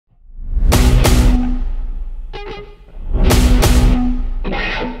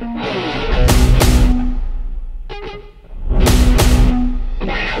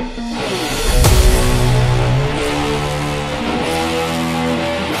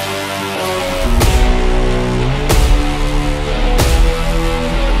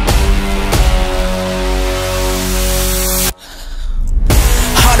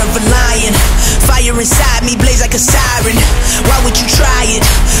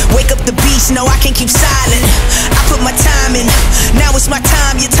beast, no I can't keep silent. I put my time in, now it's my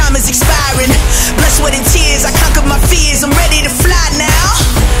time, your time is expiring. Blood, sweat and tears, I conquered my fears, I'm ready to fly now.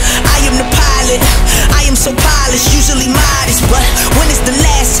 I am the pilot, I am so polished, usually modest, but when is the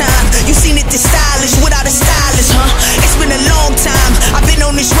last time you seen it this stylish without a stylist, huh? It's been a long time, I've been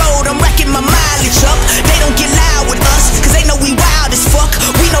on this road, I'm racking my mileage up. They don't get loud with us, cause they know we wild as fuck.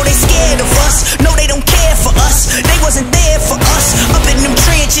 We know they scared of us, no they don't care for us. They wasn't there for us, up in them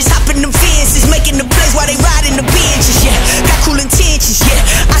trenches, hopping them fences, making the plays while they riding the benches, yeah. Got cool intentions, yeah.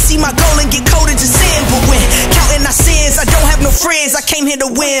 I see my goal and get coded to sin, but when counting our sins, I don't have no friends. I came here to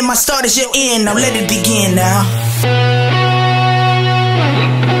win, my start is your end, now let it begin now.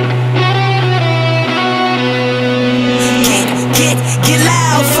 Get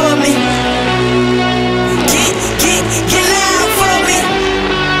loud for me. Get loud for me.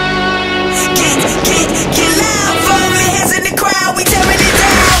 Get loud for me. Hands in the crowd, we tearing it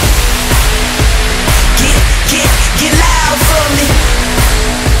down. Get loud for me.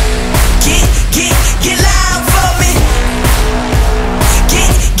 Get loud for me.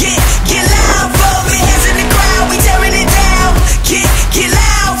 Get loud for me. Hands in the crowd, we tearing it down. Get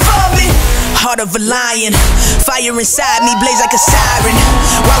loud for me. Heart of a lion, fire inside me blaze like a siren.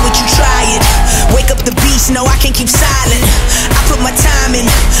 Why would you try it? Wake up the beast, no I can't keep silent. I put my time in,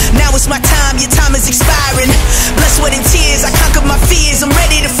 now it's my time, your time is expiring. Blood, sweat and tears, I conquered my fears, I'm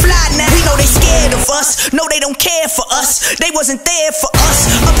ready to fly now. We know they scared of us, no they don't care for us. They wasn't there for us,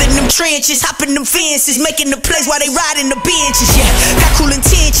 up in them trenches, hopping them fences, making the plays while they riding the benches, yeah. Got cool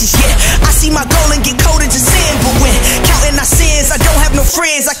intentions, yeah. I see my goal and get coded to sin, but when counting our sins, I don't have no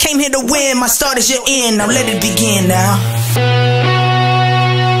friends. I came here to win, my start is your end, now let it begin now.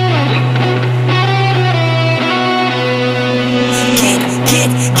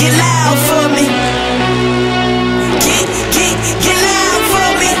 Get loud for me.